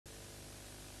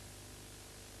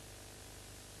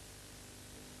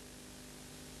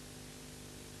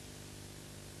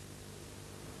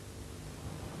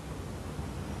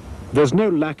There's no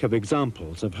lack of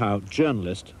examples of how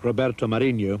journalist Roberto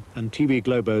Marinho and TV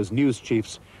Globo's news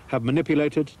chiefs have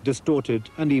manipulated, distorted,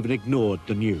 and even ignored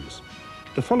the news.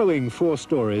 The following 4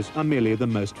 stories are merely the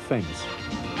most famous.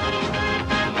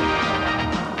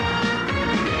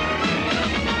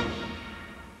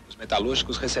 Os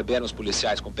metalúrgicos receberam os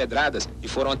policiais com pedradas e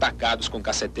foram atacados com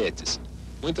cacetetes.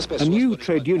 A new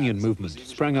trade union movement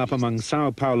sprang up among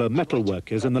Sao Paulo metal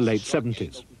workers in the late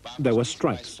 70s. There were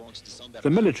strikes. The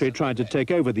military tried to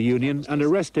take over the union and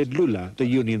arrested Lula, the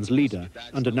union's leader,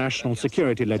 under national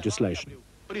security legislation.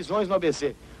 Prisões no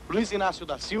ABC. Luiz Inácio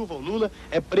da Silva, o Lula,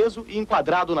 é preso e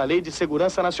enquadrado na Lei de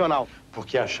Segurança Nacional.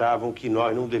 Porque achavam que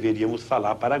nós não deveríamos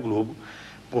falar para a Globo,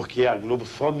 porque a Globo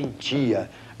só mentia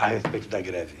a respeito da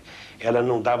greve. Ela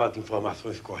não dava as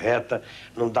informações corretas,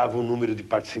 não dava o número de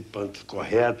participantes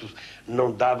corretos,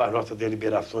 não dava as nossas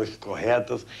deliberações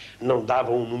corretas, não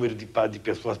dava o número de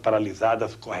pessoas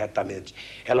paralisadas corretamente.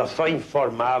 Ela só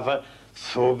informava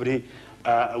sobre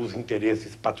os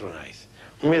interesses patronais.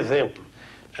 Um exemplo,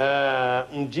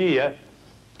 um dia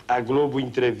a Globo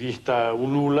entrevista o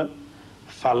Lula,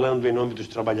 falando em nome dos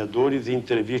trabalhadores, e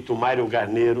entrevista o Mário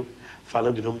Garneiro,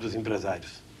 falando em nome dos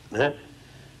empresários, né?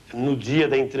 No dia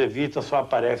da entrevista só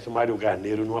aparece o Mário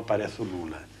Garneiro, não aparece o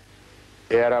Lula.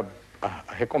 Era a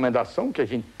recomendação que a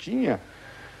gente tinha,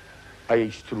 a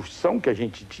instrução que a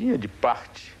gente tinha de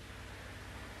parte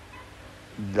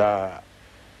da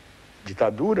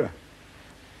ditadura,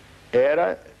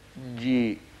 era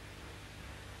de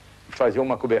fazer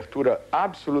uma cobertura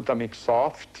absolutamente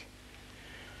soft,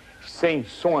 sem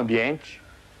som ambiente,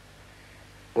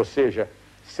 ou seja,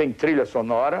 sem trilha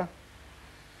sonora,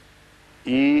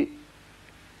 e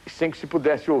sem que se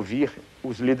pudesse ouvir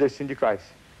os líderes sindicais.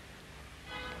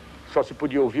 Só se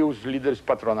podia ouvir os líderes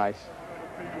patronais.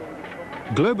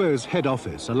 Globo's head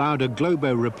office allowed a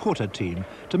Globo reporter team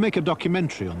to make a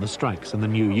documentary on the strikes and the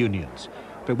new unions.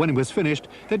 But when it was finished,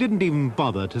 they didn't even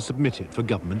bother to submit it for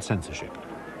government censorship.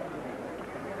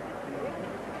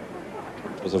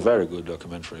 It was a very good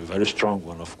documentary, a very strong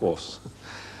one, of course.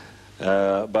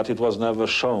 But it was never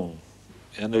shown.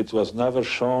 And it was never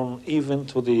shown even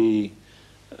to the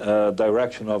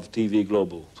direction of TV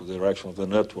Globo, to the direction of the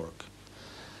network.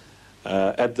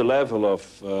 At the level of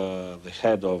the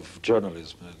head of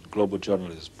journalism, global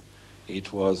journalism,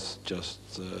 it was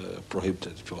just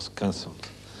prohibited, it was cancelled.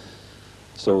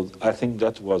 So I think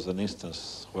that was an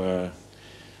instance where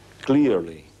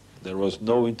clearly there was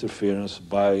no interference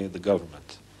by the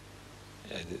government.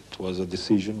 And it was a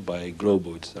decision by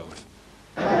Globo itself.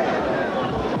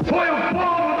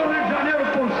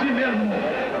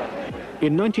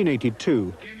 In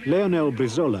 1982, Leonel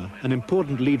Brizola, an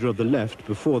important leader of the left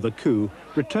before the coup,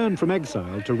 returned from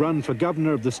exile to run for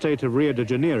governor of the state of Rio de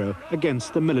Janeiro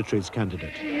against the military's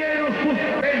candidate.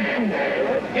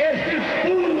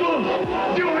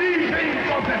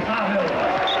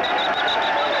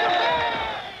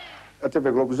 A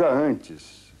TV Globo, já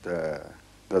antes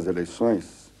das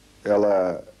eleições,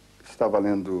 ela estava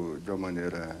lendo de uma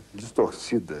maneira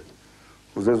distorcida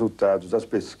os resultados das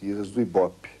pesquisas do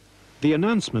Ibope. The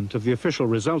announcement of the official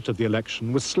result of the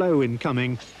election was slow in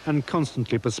coming and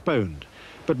constantly postponed.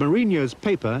 But Marinho's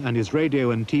paper and his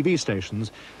radio and TV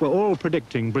stations were all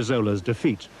predicting Brizola's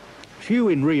defeat. Few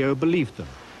in Rio believed them,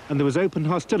 and there was open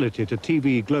hostility to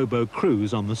TV Globo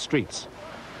crews on the streets.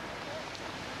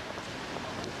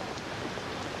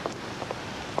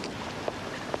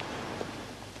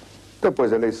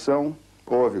 Depois da eleição,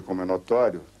 houve, como é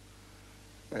notório,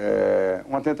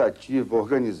 uma tentativa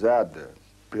organizada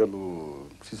pelo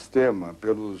sistema,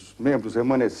 pelos membros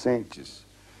remanescentes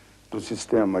do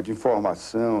sistema de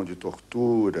informação, de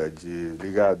tortura,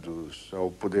 ligados ao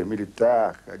poder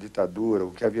militar, à ditadura,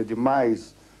 o que havia de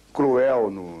mais cruel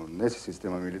nesse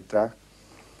sistema militar.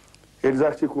 Eles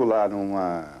articularam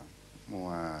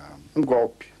um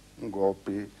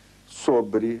golpe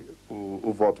sobre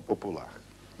o voto popular.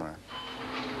 Né?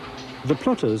 The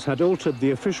plotters had altered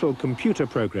the official computer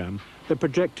program that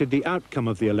projected the outcome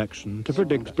of the election to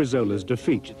predict Brizola's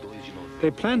defeat. They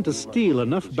planned to steal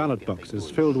enough ballot boxes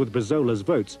filled with Brizola's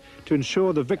votes to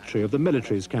ensure the victory of the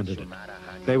military's candidate.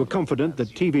 They were confident that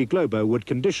TV Globo would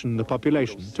condition the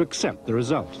population to accept the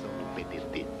result.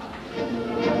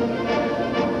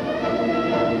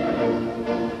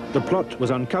 The plot was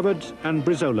uncovered and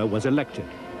Brizola was elected.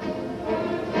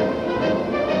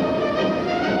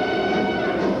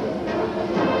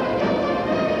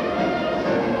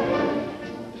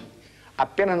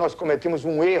 Apenas nós cometemos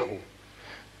um erro,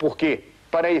 porque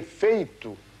para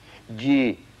efeito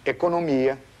de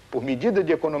economia, por medida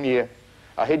de economia,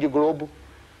 a Rede Globo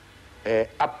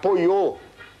apoiou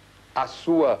a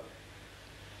sua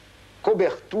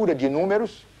cobertura de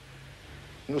números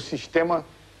no sistema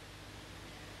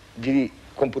de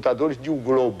computadores de O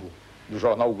Globo, do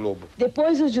jornal O Globo.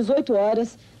 Depois das 18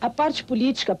 horas, a parte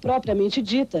política propriamente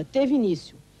dita teve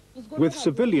início. With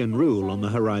civilian rule on the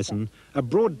horizon, a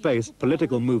broad-based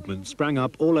political movement sprang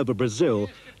up all over Brazil,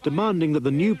 demanding that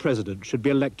the new president should be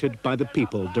elected by the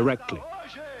people directly.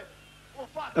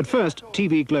 At first,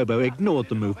 TV Globo ignored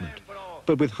the movement,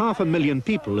 but with 500,000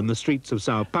 people in the streets of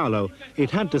Sao Paulo, it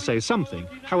had to say something,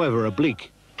 however oblique.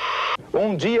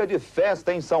 Dia de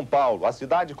festa em São Paulo. A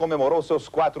cidade comemorou seus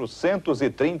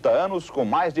 430 anos com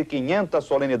mais de 500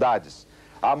 solenidades.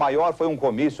 A maior foi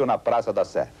comício na Praça da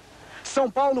Sé.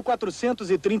 São Paulo,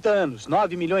 430 anos,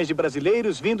 9 milhões de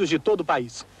brasileiros vindos de todo o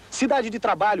país. Cidade de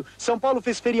trabalho, São Paulo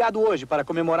fez feriado hoje para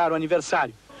comemorar o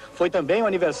aniversário. Foi também o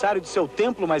aniversário de seu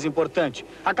templo mais importante,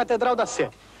 a Catedral da Sé.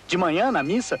 De manhã, na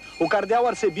missa, o cardeal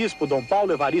arcebispo Dom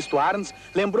Paulo Evaristo Arns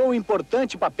lembrou o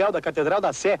importante papel da Catedral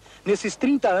da Sé nesses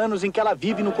 30 anos em que ela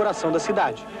vive no coração da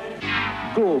cidade.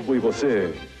 Globo e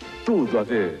você, tudo a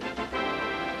ver.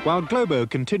 While Globo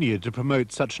continued to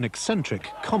promote such an eccentric,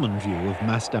 common view of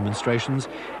mass demonstrations,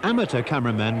 amateur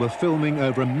cameramen were filming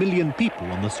over 1 million people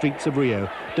on the streets of Rio,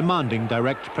 demanding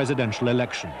direct presidential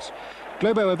elections.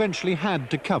 Globo eventually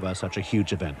had to cover such a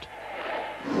huge event.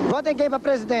 Votem quem para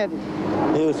presidente?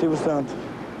 Eu, Silvio Santos.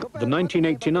 The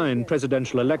 1989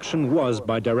 presidential election was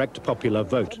by direct popular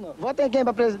vote. Votem quem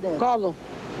para presidente? Collor.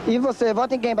 E você,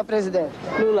 vota em quem para presidente?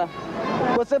 Lula.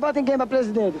 Você vota em quem para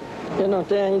presidente? Eu não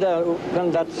tenho ainda o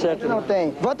candidato certo. Não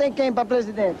tem. Vota em quem para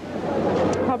presidente?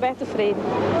 Roberto Freire.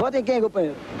 Vota em quem,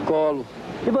 companheiro? Collor.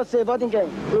 E você, vota em quem?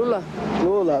 Lula.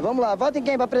 Lula. Vamos lá, vota em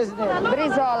quem para presidente?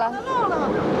 Brizola.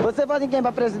 Você vota em quem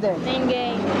para presidente?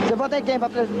 Ninguém. Você vota em quem para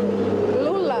presidente?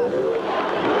 Lula.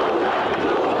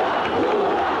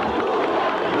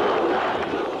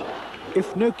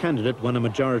 If no candidate won a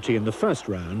majority in the first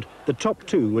round, the top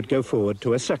two would go forward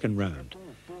to a second round.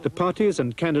 The parties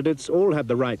and candidates all had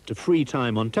the right to free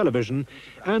time on television,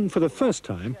 and for the first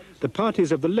time, the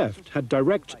parties of the left had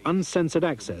direct, uncensored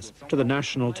access to the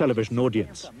national television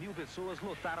audience.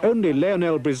 Only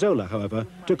Leonel Brizola, however,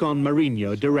 took on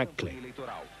Marinho directly.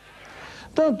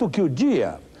 Tanto que o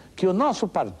dia que o nosso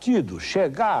partido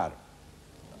chegar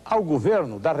ao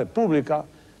governo da República,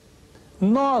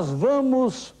 nós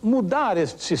vamos mudar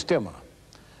este sistema.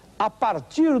 A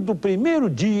partir do primeiro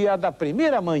dia, da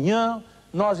primeira manhã,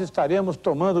 nós estaremos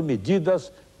tomando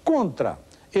medidas contra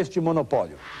este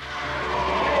monopólio.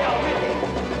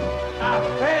 A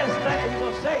festa é de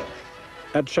vocês!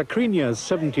 At Chacrinha's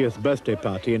 70th birthday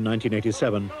party in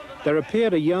 1987, there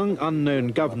appeared a young, unknown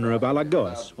governor of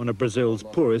Alagoas, one of Brazil's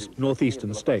poorest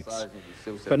northeastern states.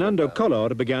 Fernando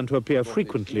Collor began to appear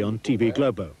frequently on TV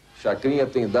Globo. Chacrinha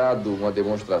tem dado uma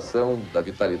demonstração da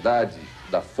vitalidade,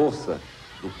 da força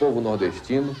do povo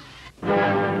nordestino.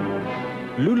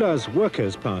 Lula's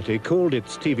Workers' Party called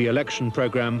its TV election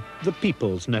program the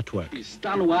People's Network.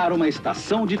 Está no ar uma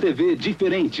estação de TV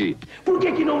diferente. Por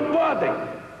que não podem?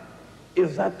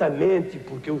 Exatamente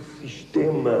porque o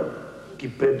sistema que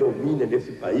predomina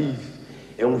nesse país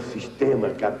é um sistema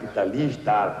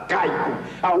capitalista arcaico,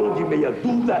 aonde meia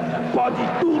dúzia pode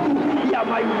tudo e a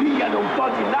maioria não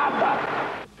pode nada.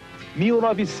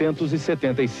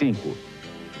 1975.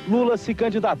 Lula se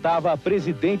candidatava a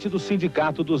presidente do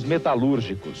Sindicato dos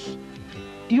Metalúrgicos.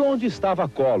 E onde estava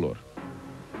Collor?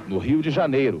 No Rio de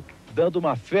Janeiro, dando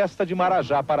uma festa de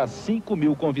Marajá para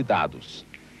 5.000 convidados.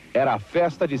 Era a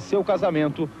festa de seu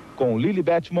casamento com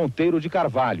Lilibete Monteiro de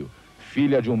Carvalho,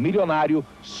 filha de um milionário,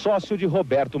 sócio de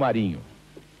Roberto Marinho.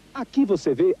 Aqui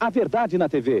você vê a verdade na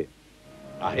TV.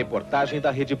 A reportagem da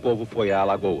Rede Povo foi a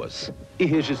Alagoas e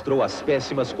registrou as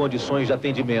péssimas condições de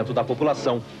atendimento da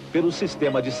população pelo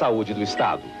sistema de saúde do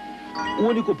Estado. O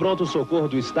único pronto-socorro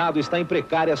do Estado está em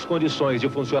precárias condições de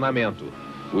funcionamento.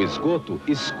 O esgoto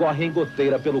escorre em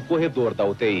goteira pelo corredor da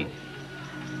UTI.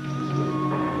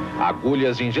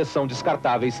 Agulhas de injeção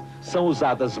descartáveis são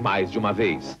usadas mais de uma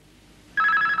vez.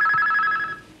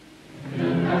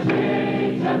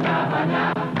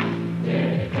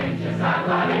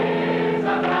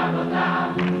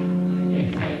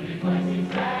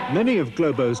 Many of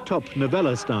Globo's top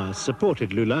novella stars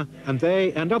supported Lula, and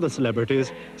they and other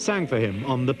celebrities sang for him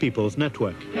on the People's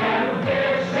Network.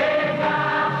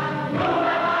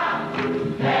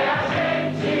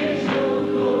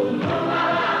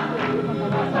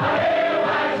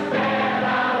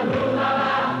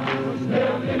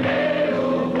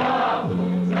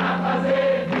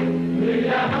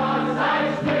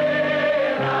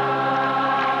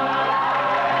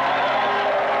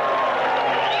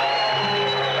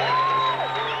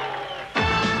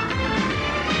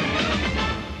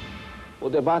 O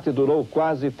debate durou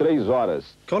quase 3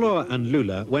 horas. Collor and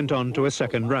Lula went on to a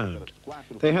second round.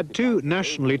 They had 2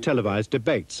 nationally televised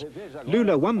debates.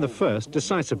 Lula won the first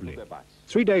decisively.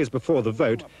 3 days before the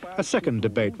vote, a second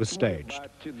debate was staged.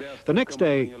 The next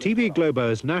day, TV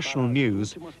Globo's national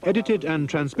news edited and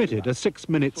transmitted a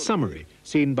 6-minute summary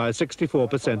seen by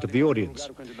 64% of the audience.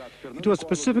 It was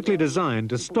specifically designed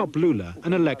to stop Lula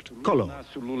and elect Collor.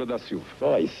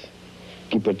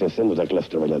 Que pertencemos à classe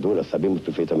trabalhadora, sabemos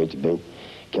perfeitamente bem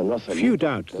que a nossa... Few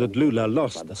doubt that Lula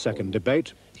lost the second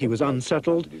debate. He was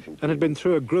unsettled and had been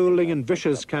through a grueling and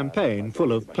vicious campaign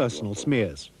full of personal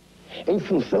smears. Em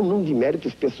função não de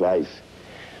méritos pessoais,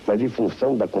 mas em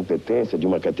função da competência de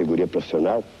uma categoria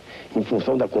profissional, em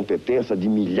função da competência de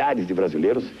milhares de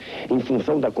brasileiros, em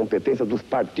função da competência dos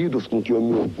partidos com que eu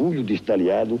me orgulho de estar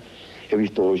aliado, eu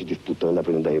estou hoje disputando a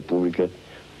presidência da República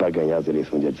para ganhar as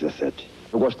eleições dia 17.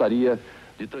 Eu gostaria...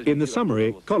 In the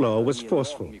summary, Collor was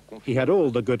forceful. He had all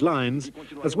the good lines,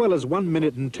 as well as 1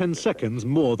 minute and 10 seconds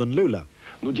more than Lula.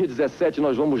 No dia 17,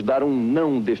 nós vamos dar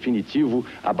não definitivo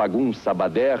à bagunça, à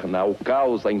baderna, ao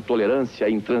caos, à intolerância, à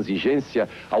intransigência,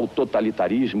 ao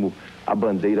totalitarismo, à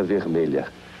bandeira vermelha.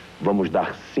 Vamos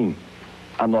dar sim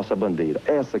à nossa bandeira,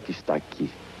 essa que está aqui,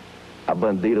 a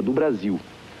bandeira do Brasil,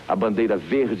 a bandeira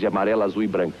verde, amarela, azul e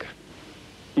branca.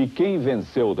 E quem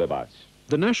venceu o debate?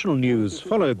 The national news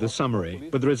followed the summary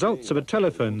with the results of a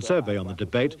telephone survey on the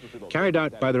debate carried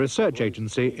out by the research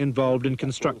agency involved in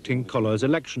constructing Collor's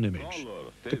election image.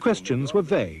 The questions were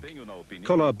vague.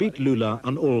 Collor beat Lula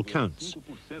on all counts.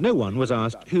 No one was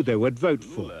asked who they would vote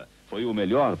for. Foi o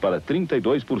melhor para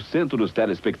 32% dos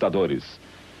telespectadores.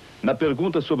 Na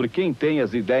pergunta sobre quem tem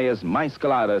as ideias mais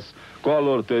claras,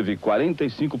 Collor teve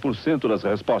 45% das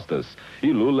respostas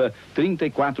e Lula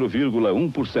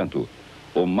 34,1%.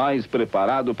 O mais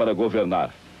preparado para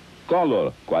governar.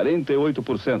 Collor,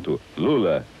 48%.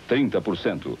 Lula,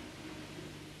 30%.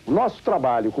 O nosso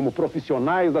trabalho como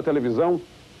profissionais da televisão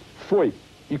foi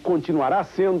e continuará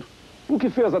sendo o que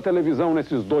fez a televisão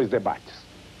nesses 2 debates.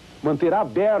 Manter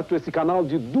aberto esse canal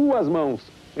de 2 mãos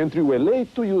entre o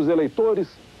eleito e os eleitores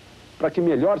para que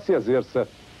melhor se exerça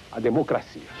a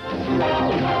democracia.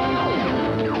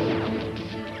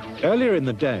 Earlier in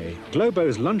the day,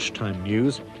 Globo's lunchtime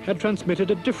news had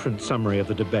transmitted a different summary of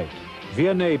the debate.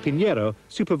 Vianney Pinheiro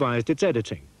supervised its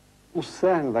editing. O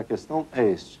cerne da questão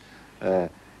é este.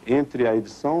 Entre a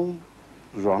edição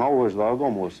do jornal hoje, da hora do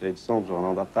almoço, e a edição do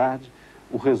jornal da tarde,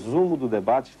 o resumo do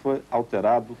debate foi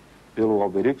alterado pelo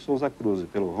Alberico Souza Cruz e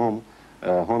pelo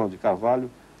Ronald Carvalho.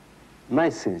 Na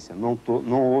essência, não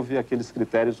houve aqueles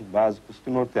critérios básicos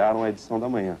que nortearam a edição da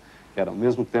manhã. Era ao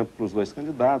mesmo tempo para os 2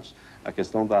 candidatos, a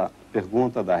questão da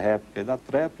pergunta, da réplica e da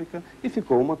tréplica, e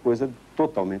ficou uma coisa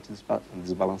totalmente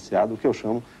desbalanceada, o que eu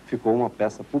chamo, ficou uma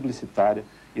peça publicitária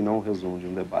e não um resumo de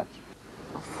um debate.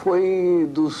 Foi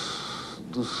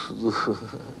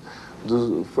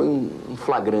foi um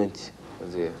flagrante, quer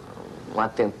dizer, um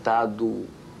atentado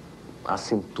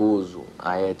assintoso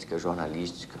à ética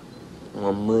jornalística,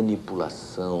 uma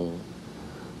manipulação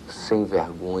sem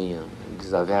vergonha,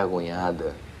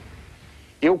 desavergonhada.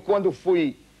 Eu, quando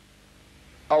fui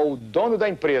ao dono da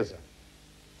empresa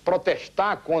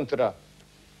protestar contra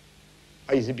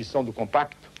a exibição do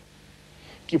compacto,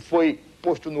 que foi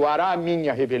posto no ar à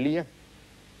minha revelia,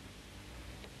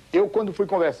 eu, quando fui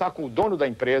conversar com o dono da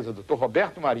empresa, Dr.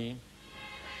 Roberto Marinho,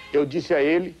 eu disse a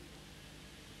ele,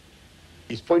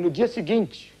 isso foi no dia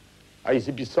seguinte, a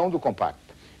exibição do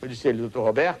compacto, eu disse a ele, Dr.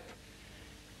 Roberto,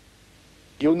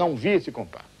 eu não vi esse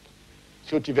compacto.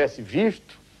 Se eu tivesse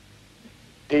visto,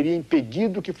 teria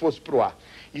impedido que fosse para o ar.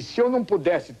 E se eu não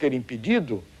pudesse ter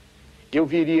impedido, eu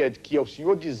viria aqui ao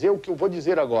senhor dizer o que eu vou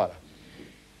dizer agora.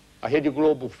 A Rede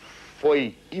Globo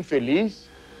foi infeliz,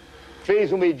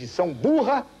 fez uma edição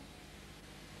burra,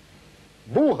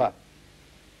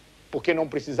 porque não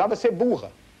precisava ser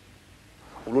burra.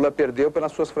 O Lula perdeu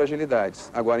pelas suas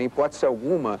fragilidades. Agora, em hipótese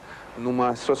alguma,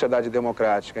 numa sociedade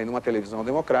democrática e numa televisão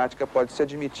democrática, pode-se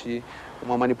admitir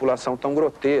uma manipulação tão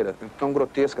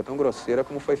grotesca, tão grosseira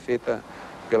como foi feita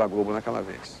pela Globo naquela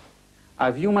vez.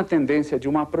 Havia uma tendência de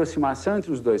uma aproximação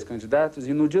entre os 2 candidatos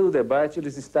e no dia do debate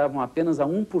eles estavam apenas a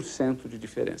 1% de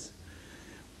diferença.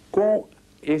 Com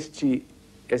este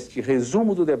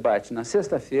resumo do debate na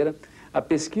sexta-feira, a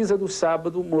pesquisa do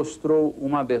sábado mostrou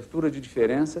uma abertura de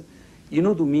diferença e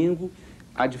no domingo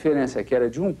a diferença que era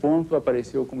de 1 ponto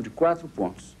apareceu como de 4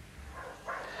 pontos.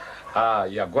 Ah,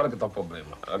 e agora que está o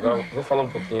problema. Agora vou falar um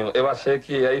pouquinho. Eu achei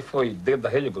que aí foi dedo da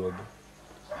Rede Globo.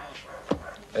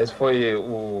 Esse foi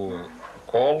o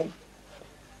Collor,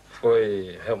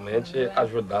 foi realmente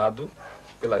ajudado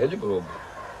pela Rede Globo.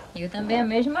 Eu também a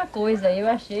mesma coisa, eu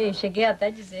achei, cheguei até a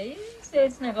dizer,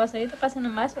 esse negócio aí tá passando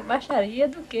mais por baixaria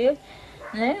do que,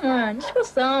 né, uma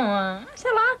discussão,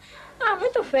 sei lá,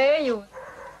 muito feio.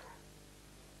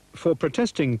 For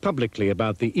protesting publicly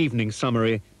about the evening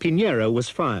summary, Pinheiro was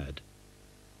fired.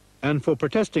 And for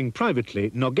protesting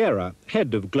privately, Nogueira,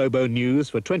 head of Globo News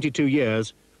for 22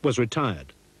 years, was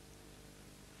retired.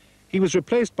 He was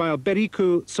replaced by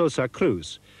Alberico Sousa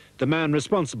Cruz, the man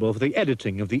responsible for the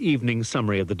editing of the evening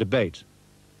summary of the debate.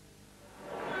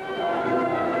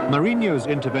 Marinho's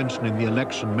intervention in the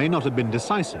election may not have been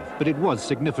decisive, but it was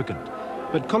significant.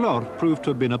 But Collor proved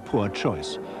to have been a poor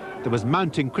choice. There was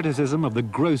mounting criticism of the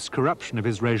gross corruption of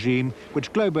his regime,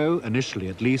 which Globo, initially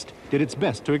at least, did its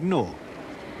best to ignore.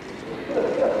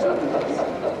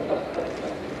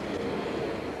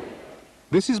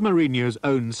 This is Marinho's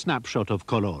own snapshot of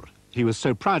Collor. He was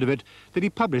so proud of it that he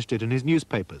published it in his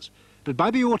newspapers. But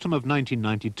by the autumn of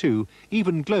 1992,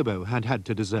 even Globo had had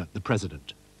to desert the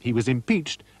president. He was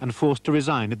impeached and forced to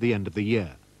resign at the end of the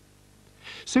year.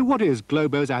 So what is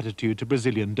Globo's attitude to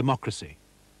Brazilian democracy?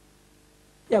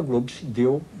 E a Globo se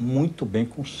deu muito bem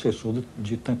com o sucessor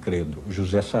de Tancredo,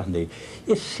 José Sarney.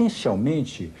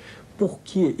 Essencialmente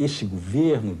porque esse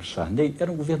governo do Sarney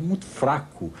era um governo muito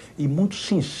fraco e muito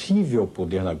sensível ao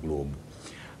poder da Globo.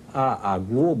 A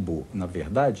Globo, na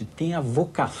verdade, tem a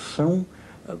vocação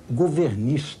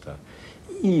governista.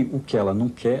 E o que ela não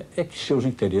quer é que seus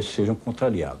interesses sejam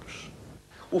contrariados.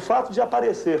 O fato de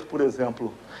aparecer, por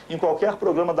exemplo, em qualquer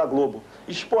programa da Globo,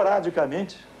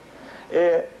 esporadicamente,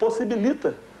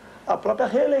 possibilita a própria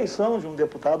reeleição de um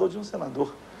deputado ou de um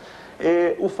senador.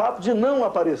 O fato de não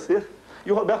aparecer,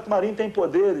 e o Roberto Marinho tem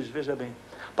poderes, veja bem,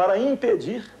 para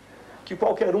impedir que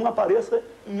qualquer um apareça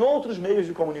em outros meios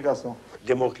de comunicação.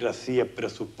 Democracia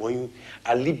pressupõe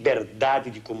a liberdade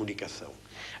de comunicação,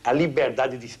 a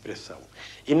liberdade de expressão.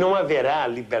 E não haverá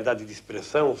liberdade de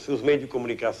expressão se os meios de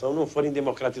comunicação não forem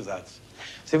democratizados.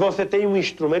 Se você tem um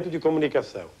instrumento de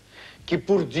comunicação que,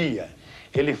 por dia,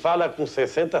 ele fala com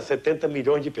 60 a 70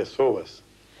 milhões de pessoas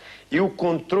e o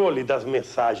controle das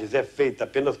mensagens é feito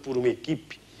apenas por uma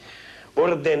equipe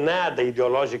ordenada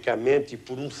ideologicamente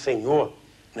por um senhor,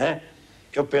 né?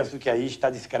 Eu penso que aí está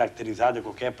descaracterizada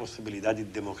qualquer possibilidade de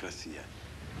democracia.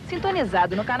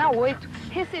 Sintonizado no canal 8,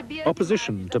 recebia...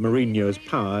 Opposition to Marinho's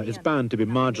power is bound to be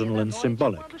marginal and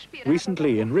symbolic.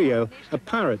 Recently in Rio, a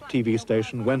pirate TV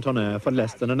station went on air for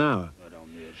less than an hour.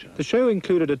 The show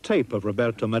included a tape of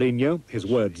Roberto Marinho, his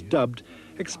words dubbed,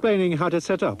 explaining how to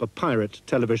set up a pirate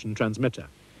television transmitter.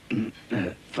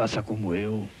 Faça como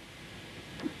eu.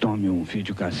 Tome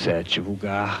videocassete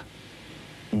vulgar,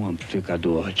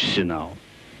 amplificador de sinal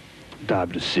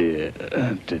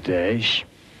WC-T10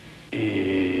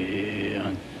 e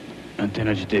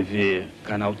antena de TV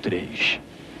canal 3.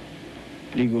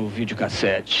 Liga o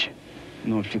videocassete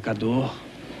no amplificador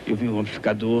e o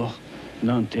amplificador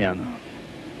na antena.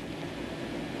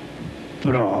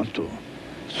 Pronto,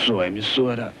 sua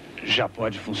emissora já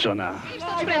pode funcionar.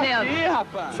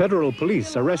 Federal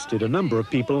police arrested a number of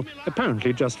people,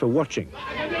 apparently just for watching.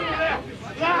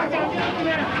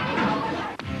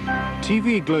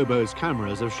 TV Globo's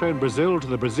cameras have shown Brazil to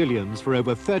the Brazilians for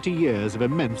over 30 years of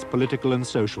immense political and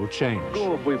social change.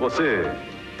 Globo e você,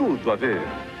 tudo a ver.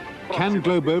 Can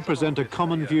Globo present a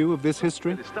common view of this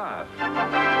history?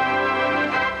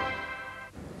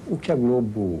 O que a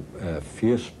Globo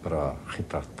fez para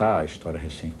retratar a história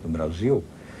recente do Brasil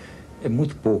é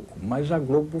muito pouco, mas a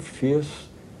Globo fez,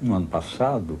 no ano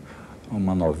passado,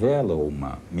 uma novela ou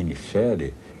uma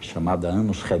minissérie chamada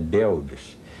Anos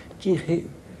Rebeldes, que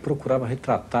procurava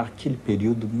retratar aquele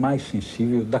período mais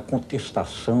sensível da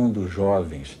contestação dos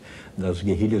jovens, das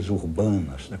guerrilhas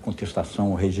urbanas, da contestação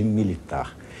ao regime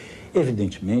militar.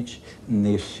 Evidentemente,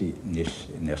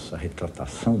 nessa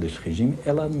retratação desse regime,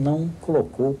 ela não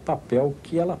colocou o papel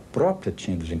que ela própria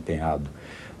tinha desempenhado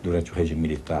durante o regime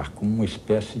militar, como uma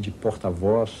espécie de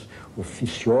porta-voz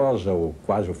oficiosa ou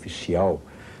quase oficial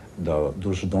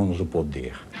dos donos do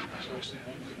poder.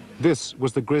 This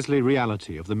was the grisly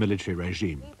reality of the military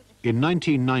regime. In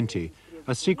 1990,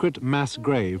 a secret mass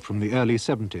grave from the early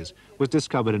 70s was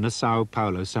discovered in a Sao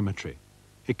Paulo cemetery.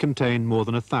 It contained more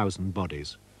than 1,000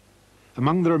 bodies.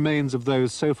 Among the remains of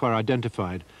those so far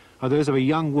identified are those of a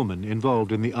young woman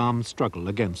involved in the armed struggle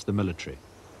against the military.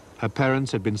 Her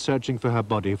parents had been searching for her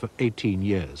body for 18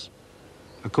 years.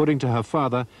 According to her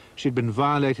father, she'd been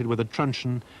violated with a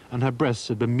truncheon and her breasts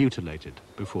had been mutilated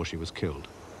before she was killed.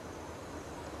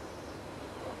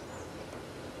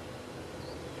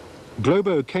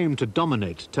 Globo came to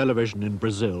dominate television in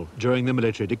Brazil during the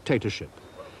military dictatorship.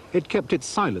 It kept its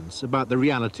silence about the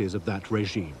realities of that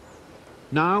regime.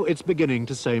 Now it's beginning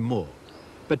to say more.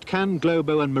 But can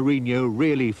Globo and Mourinho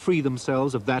really free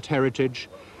themselves of that heritage?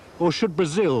 Or should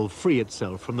Brazil free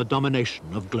itself from the domination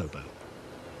of Globo?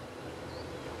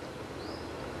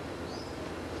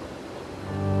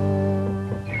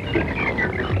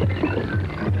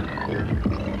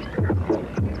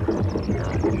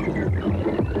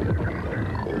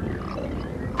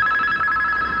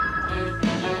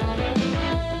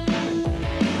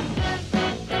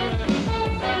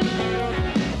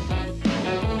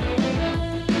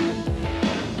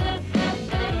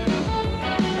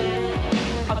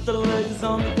 A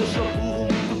televisão me deixou burro,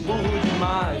 muito burro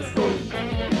demais.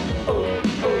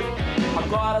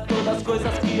 Agora todas as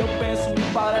coisas que eu penso me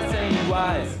parecem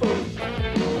iguais.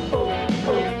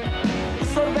 O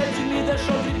sorvete me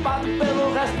deixou gripado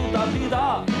pelo resto da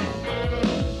vida.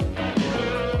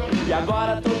 E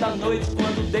agora toda noite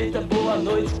quando deita é boa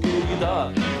noite,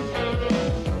 querida.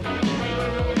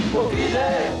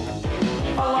 Ouvirei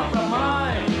falar pra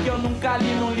mãe que eu nunca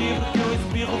li num livro que o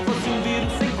espirro fosse um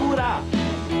vírus sem curar.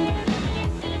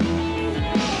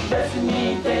 Vê se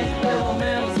me entende.